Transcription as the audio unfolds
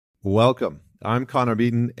Welcome. I'm Connor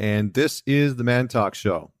Beaton, and this is the Man Talk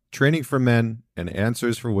Show, training for men and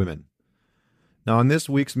answers for women. Now, on this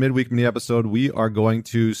week's midweek mini episode, we are going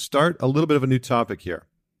to start a little bit of a new topic here.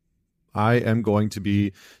 I am going to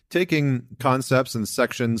be taking concepts and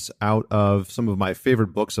sections out of some of my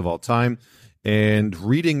favorite books of all time and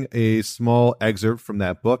reading a small excerpt from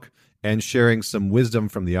that book and sharing some wisdom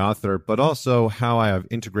from the author, but also how I have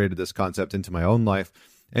integrated this concept into my own life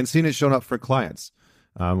and seen it shown up for clients.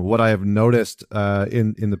 What I have noticed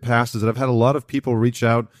in the past is that I've had a lot of people reach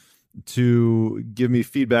out to give me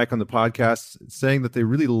feedback on the podcast saying that they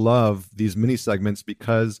really love these mini segments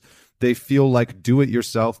because they feel like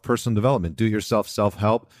do-it-yourself personal development, do-it-yourself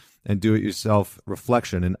self-help, and do-it-yourself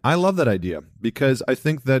reflection. And I love that idea because I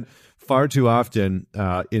think that far too often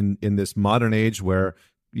in this modern age where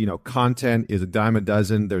content is a dime a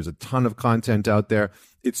dozen, there's a ton of content out there,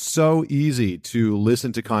 it's so easy to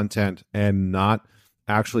listen to content and not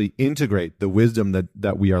actually integrate the wisdom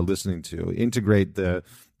that we are listening to, integrate the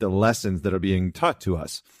lessons that are being taught to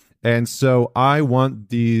us. And so I want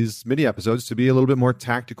these mini episodes to be a little bit more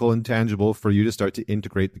tactical and tangible for you to start to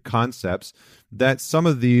integrate the concepts that some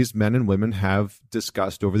of these men and women have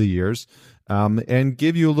discussed over the years, and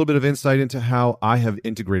give you a little bit of insight into how I have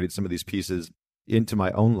integrated some of these pieces into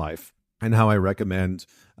my own life and how I recommend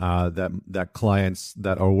that clients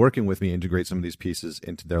that are working with me integrate some of these pieces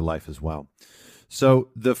into their life as well. So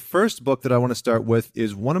the first book that I want to start with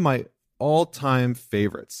is one of my all-time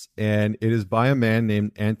favorites, and it is by a man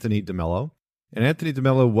named Anthony Demello. And Anthony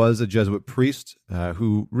Demello was a Jesuit priest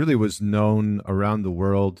who really was known around the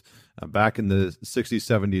world back in the 60s,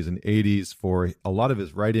 70s, and 80s for a lot of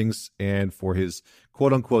his writings and for his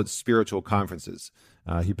quote-unquote spiritual conferences.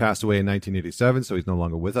 He passed away in 1987, so he's no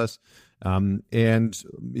longer with us. And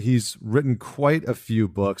he's written quite a few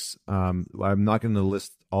books. I'm not going to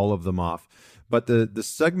list all of them off. But the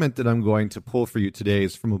segment that I'm going to pull for you today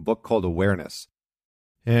is from a book called Awareness.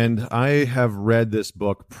 And I have read this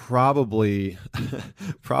book probably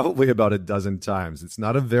about a dozen times. It's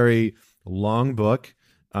not a very long book,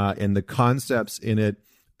 and the concepts in it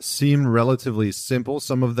seem relatively simple.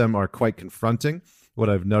 Some of them are quite confronting. What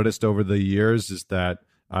I've noticed over the years is that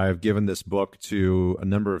I've given this book to a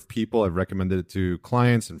number of people. I've recommended it to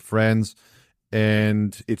clients and friends.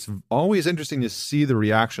 And it's always interesting to see the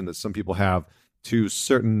reaction that some people have to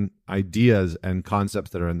certain ideas and concepts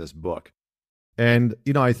that are in this book. And,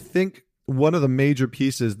 I think one of the major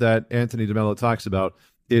pieces that Anthony Demello talks about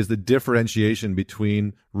is the differentiation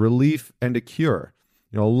between relief and a cure.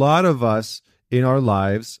 A lot of us in our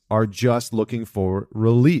lives are just looking for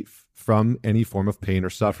relief from any form of pain or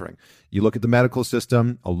suffering. You look at the medical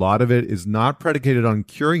system, a lot of it is not predicated on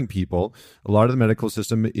curing people. A lot of the medical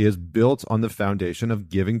system is built on the foundation of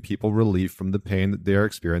giving people relief from the pain that they're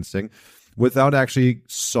experiencing without actually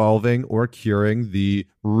solving or curing the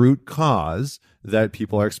root cause that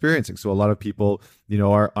people are experiencing. So a lot of people,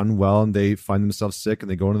 are unwell and they find themselves sick and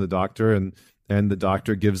they go into the doctor and the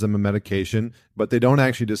doctor gives them a medication, but they don't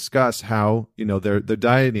actually discuss how, their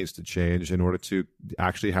diet needs to change in order to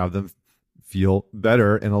actually have them feel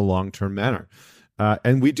better in a long-term manner.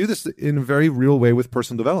 And we do this in a very real way with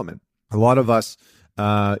personal development. A lot of us,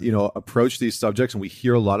 approach these subjects and we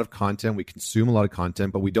hear a lot of content, we consume a lot of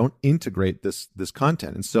content, but we don't integrate this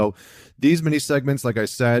content. And so these mini segments, like I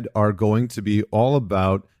said, are going to be all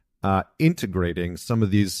about integrating some of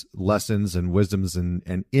these lessons and wisdoms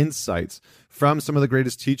and insights from some of the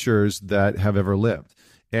greatest teachers that have ever lived.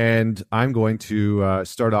 And I'm going to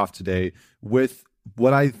start off today with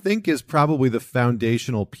what I think is probably the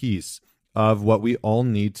foundational piece of what we all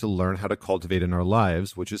need to learn how to cultivate in our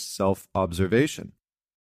lives, which is self-observation.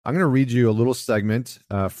 I'm going to read you a little segment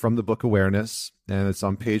from the book Awareness, and it's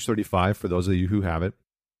on page 35 for those of you who have it.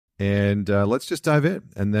 And let's just dive in,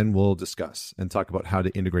 and then we'll discuss and talk about how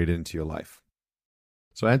to integrate it into your life.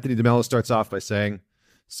 So Anthony Demello starts off by saying,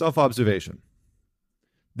 self-observation.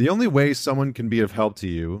 The only way someone can be of help to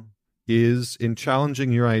you is in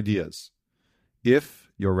challenging your ideas.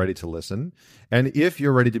 If you're ready to listen, and if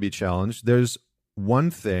you're ready to be challenged, there's one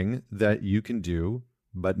thing that you can do,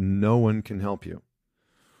 but no one can help you.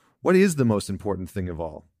 What is the most important thing of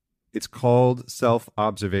all? It's called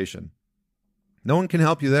self-observation. No one can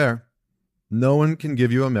help you there. No one can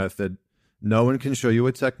give you a method. No one can show you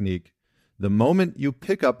a technique. The moment you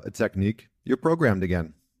pick up a technique, you're programmed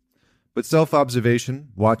again. But self-observation,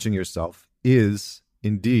 watching yourself, is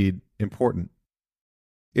indeed important.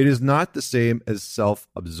 It is not the same as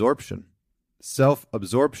self-absorption.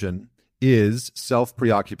 Self-absorption is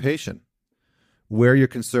self-preoccupation, where you're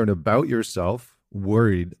concerned about yourself,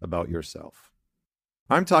 worried about yourself.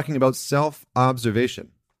 I'm talking about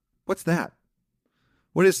self-observation. What's that?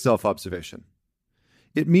 What is self-observation?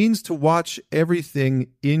 It means to watch everything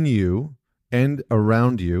in you and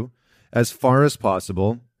around you as far as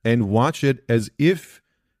possible and watch it as if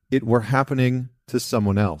it were happening to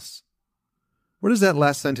someone else. What does that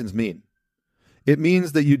last sentence mean? It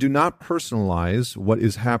means that you do not personalize what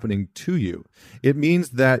is happening to you. It means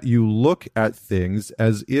that you look at things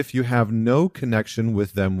as if you have no connection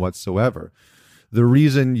with them whatsoever. The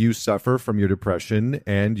reason you suffer from your depression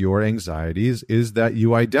and your anxieties is that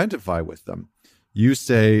you identify with them. You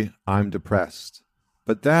say, I'm depressed.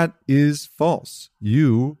 But that is false.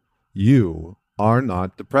 You are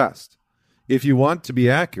not depressed. If you want to be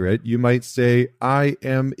accurate, you might say, I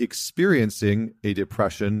am experiencing a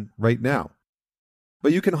depression right now.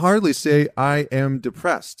 But you can hardly say, I am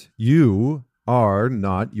depressed. You are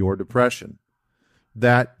not your depression.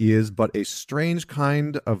 That is but a strange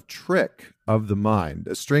kind of trick of the mind,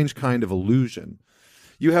 a strange kind of illusion.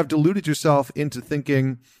 You have deluded yourself into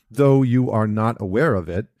thinking, though you are not aware of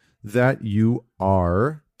it, that you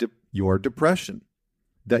are your depression,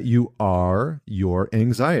 that you are your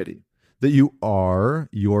anxiety, that you are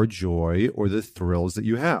your joy or the thrills that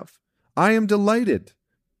you have. I am delighted.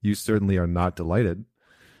 You certainly are not delighted.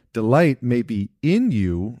 Delight may be in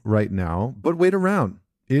you right now, but wait around.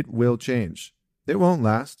 It will change. It won't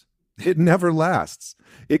last. It never lasts.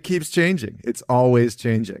 It keeps changing. It's always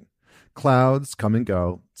changing. Clouds come and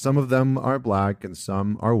go. Some of them are black and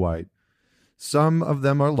some are white. Some of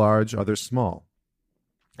them are large, others small.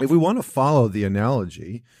 If we want to follow the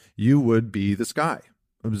analogy, you would be the sky,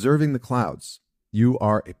 observing the clouds. You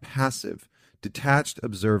are a passive, detached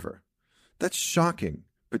observer. That's shocking,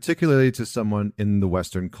 particularly to someone in the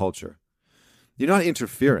Western culture. You're not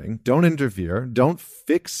interfering. Don't interfere. Don't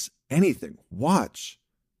fix anything. Watch.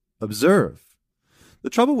 Observe. The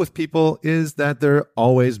trouble with people is that they're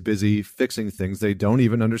always busy fixing things they don't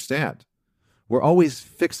even understand. We're always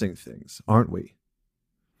fixing things, aren't we?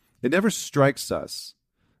 It never strikes us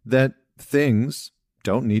that things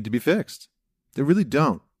don't need to be fixed. They really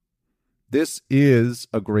don't. This is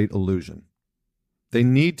a great illusion. They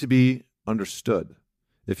need to be understood.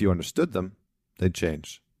 If you understood them, they'd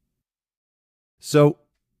change. So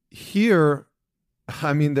here,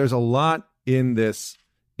 there's a lot in this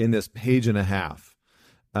page and a half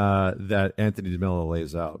that Anthony Demello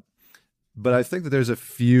lays out. But I think that there's a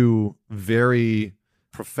few very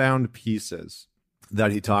profound pieces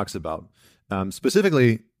that he talks about.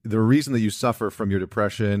 Specifically, the reason that you suffer from your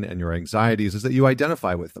depression and your anxieties is that you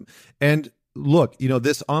identify with them. And look,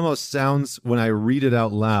 this almost sounds, when I read it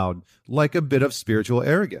out loud, like a bit of spiritual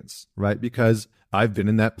arrogance, right? Because I've been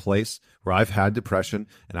in that place where I've had depression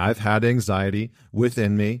and I've had anxiety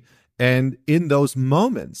within me. And in those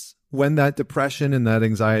moments when that depression and that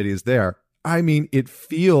anxiety is there, it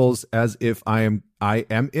feels as if I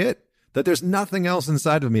am it. That there's nothing else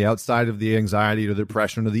inside of me outside of the anxiety or the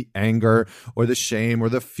depression or the anger or the shame or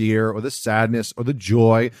the fear or the sadness or the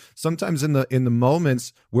joy. Sometimes in the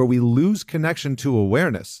moments where we lose connection to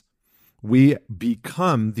awareness, we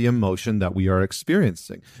become the emotion that we are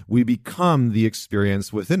experiencing. We become the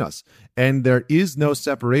experience within us. And there is no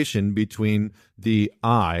separation between the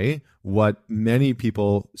I, what many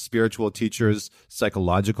people, spiritual teachers,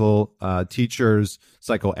 psychological teachers,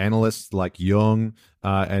 psychoanalysts like Jung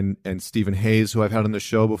and Stephen Hayes, who I've had on the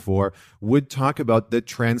show before, would talk about the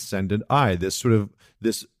transcendent I, this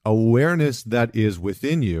awareness that is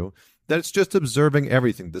within you, that it's just observing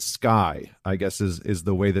everything. The sky, I guess, is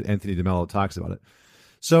the way that Anthony Demello talks about it.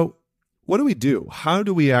 So what do we do? How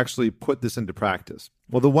do we actually put this into practice?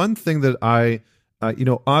 Well, the one thing that I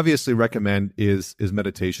obviously recommend is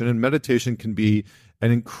meditation. And meditation can be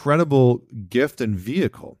an incredible gift and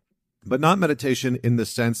vehicle, but not meditation in the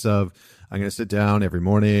sense of I'm going to sit down every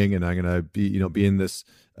morning and I'm going to be in this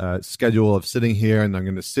schedule of sitting here, and I'm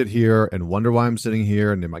going to sit here and wonder why I'm sitting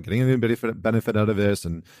here, and am I getting any benefit out of this,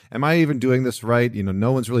 and am I even doing this right?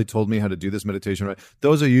 No one's really told me how to do this meditation right.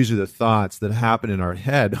 Those are usually the thoughts that happen in our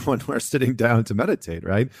head when we're sitting down to meditate,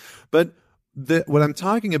 right? But what I'm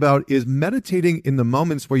talking about is meditating in the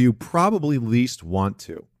moments where you probably least want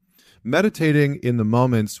to. Meditating in the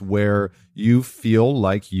moments where you feel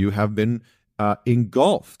like you have been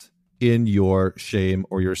engulfed in your shame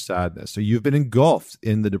or your sadness. So you've been engulfed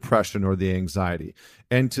in the depression or the anxiety.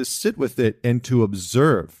 And to sit with it and to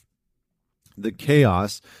observe the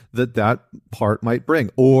chaos that part might bring,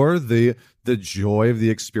 or the joy of the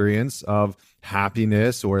experience of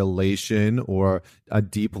happiness or elation or a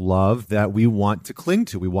deep love that we want to cling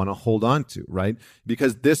to, we want to hold on to, right?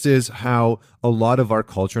 Because this is how a lot of our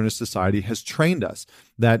culture and society has trained us,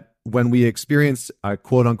 that when we experience a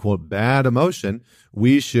quote unquote bad emotion,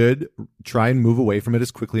 we should try and move away from it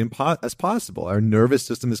as quickly as possible. Our nervous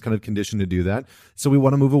system is kind of conditioned to do that. So we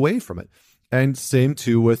want to move away from it. And same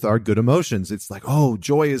too with our good emotions. It's like, oh,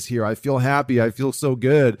 joy is here. I feel happy. I feel so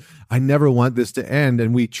good. I never want this to end.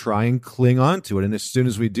 And we try and cling on to it. And as soon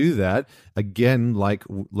as we do that, again, like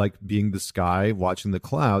being the sky, watching the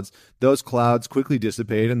clouds, those clouds quickly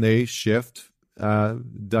dissipate and they shift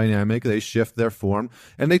dynamic. They shift their form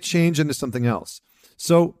and they change into something else.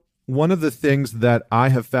 So one of the things that I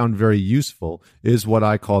have found very useful is what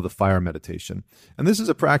I call the fire meditation. And this is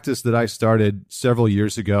a practice that I started several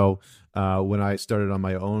years ago when I started on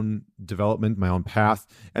my own development, my own path.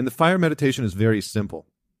 And the fire meditation is very simple.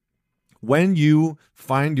 When you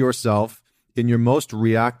find yourself in your most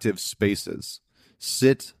reactive spaces,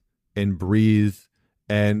 sit and breathe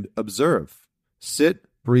and observe. Sit,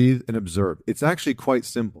 breathe, and observe. It's actually quite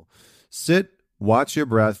simple. Sit, watch your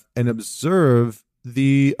breath, and observe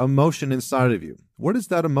the emotion inside of you. What is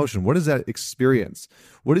that emotion? What is that experience?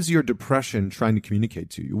 What is your depression trying to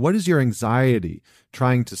communicate to you? What is your anxiety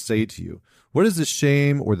trying to say to you? What is the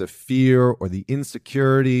shame or the fear or the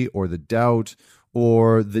insecurity or the doubt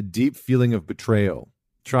or the deep feeling of betrayal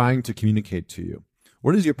trying to communicate to you?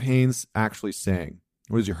 What is your pains actually saying?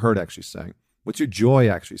 What is your hurt actually saying? What's your joy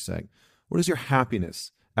actually saying? What is your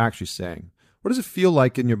happiness actually saying? What does it feel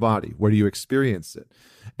like in your body? Where do you experience it?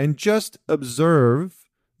 And just observe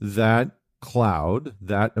that cloud,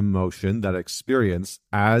 that emotion, that experience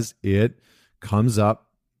as it comes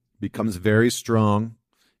up, becomes very strong,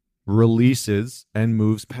 releases, and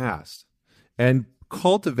moves past. And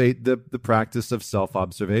cultivate the practice of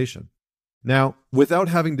self-observation. Now, without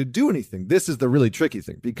having to do anything, this is the really tricky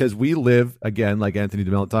thing, because we live, again, like Anthony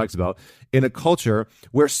Demello talks about, in a culture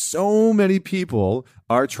where so many people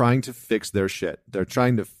are trying to fix their shit. They're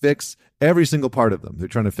trying to fix every single part of them. They're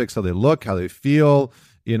trying to fix how they look, how they feel,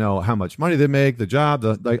 how much money they make, the job.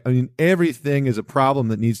 Everything is a problem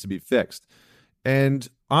that needs to be fixed. And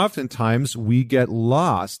oftentimes we get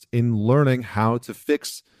lost in learning how to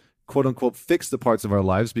fix, quote unquote, fix the parts of our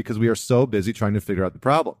lives because we are so busy trying to figure out the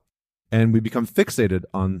problem. And we become fixated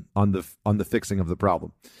on the fixing of the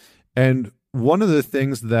problem. And one of the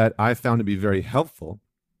things that I found to be very helpful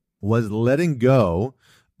was letting go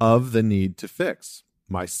of the need to fix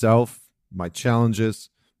myself, my challenges,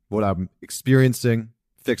 what I'm experiencing,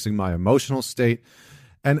 fixing my emotional state.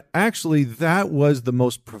 And actually, that was the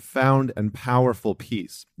most profound and powerful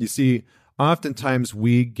piece. You see, oftentimes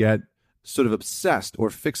we get sort of obsessed or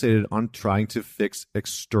fixated on trying to fix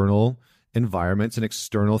external environments and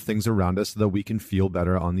external things around us so that we can feel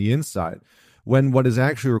better on the inside, when what is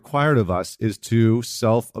actually required of us is to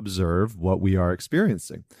self-observe what we are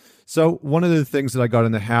experiencing. So one of the things that I got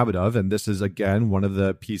in the habit of, and this is, again, one of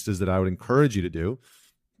the pieces that I would encourage you to do,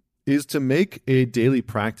 is to make a daily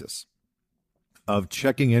practice of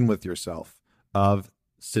checking in with yourself, of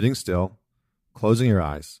sitting still, closing your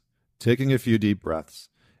eyes, taking a few deep breaths,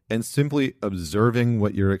 and simply observing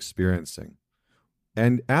what you're experiencing.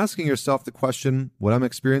 And asking yourself the question, what I'm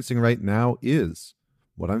experiencing right now is,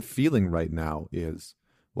 what I'm feeling right now is,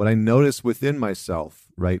 what I notice within myself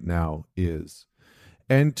right now is.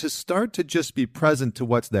 And to start to just be present to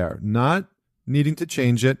what's there, not needing to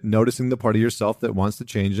change it, noticing the part of yourself that wants to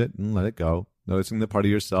change it and let it go. Noticing the part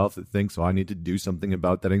of yourself that thinks, oh, I need to do something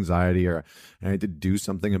about that anxiety, or I need to do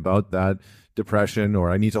something about that depression, or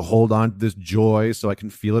I need to hold on to this joy so I can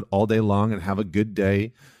feel it all day long and have a good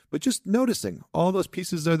day. But just noticing all those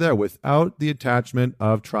pieces are there without the attachment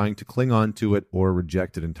of trying to cling on to it or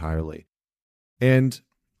reject it entirely. And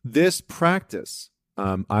this practice,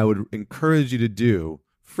 I would encourage you to do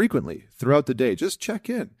frequently throughout the day. Just check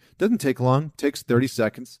in. It doesn't take long. It takes 30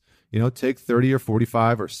 seconds. Take 30 or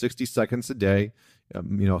 45 or 60 seconds a day,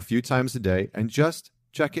 a few times a day, and just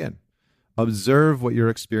check in. Observe what you're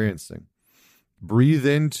experiencing. Breathe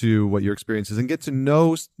into what your experience is and get to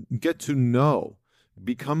know,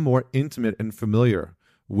 become more intimate and familiar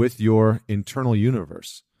with your internal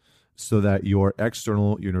universe so that your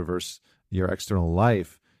external universe, your external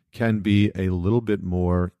life can be a little bit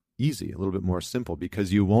more easy, a little bit more simple,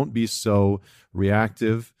 because you won't be so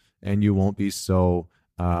reactive and you won't be so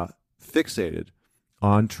fixated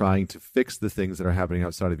on trying to fix the things that are happening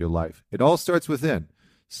outside of your life. It all starts within.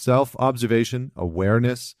 Self-observation,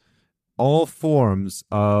 awareness, all forms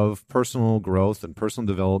of personal growth and personal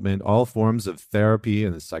development, all forms of therapy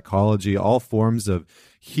and psychology, all forms of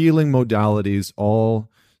healing modalities, all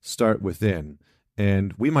start within.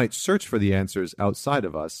 And we might search for the answers outside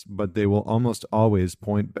of us, but they will almost always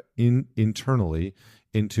point internally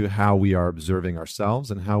into how we are observing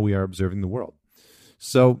ourselves and how we are observing the world.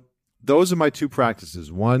 So those are my two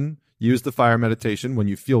practices. One, use the fire meditation when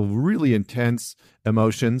you feel really intense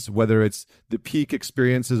emotions, whether it's the peak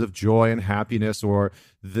experiences of joy and happiness or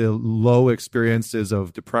the low experiences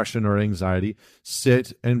of depression or anxiety.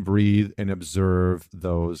 Sit and breathe and observe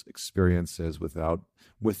those experiences without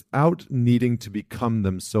needing to become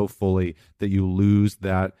them so fully that you lose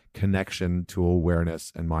that connection to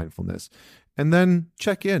awareness and mindfulness. And then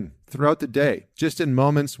check in throughout the day, just in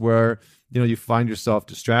moments where you find yourself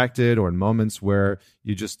distracted, or in moments where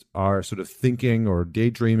you just are sort of thinking or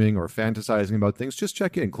daydreaming or fantasizing about things. Just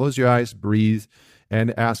check in, close your eyes, breathe,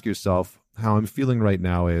 and ask yourself how I'm feeling right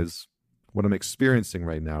now is, what I'm experiencing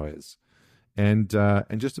right now is, and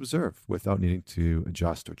just observe without needing to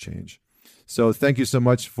adjust or change. So thank you so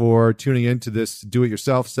much for tuning in to this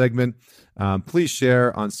Do-It-Yourself segment. Please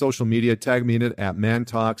share on social media. Tag me in it at Man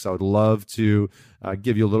Talks. I would love to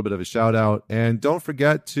give you a little bit of a shout out. And don't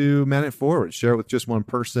forget to man it forward. Share it with just one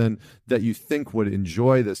person that you think would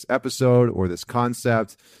enjoy this episode or this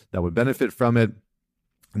concept, that would benefit from it,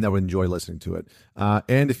 and that would enjoy listening to it.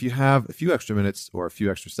 And if you have a few extra minutes or a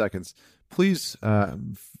few extra seconds, please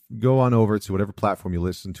go on over to whatever platform you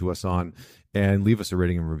listen to us on and leave us a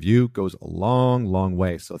rating and review. It goes a long, long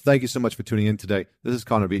way. So thank you so much for tuning in today. This is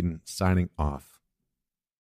Connor Beaton signing off.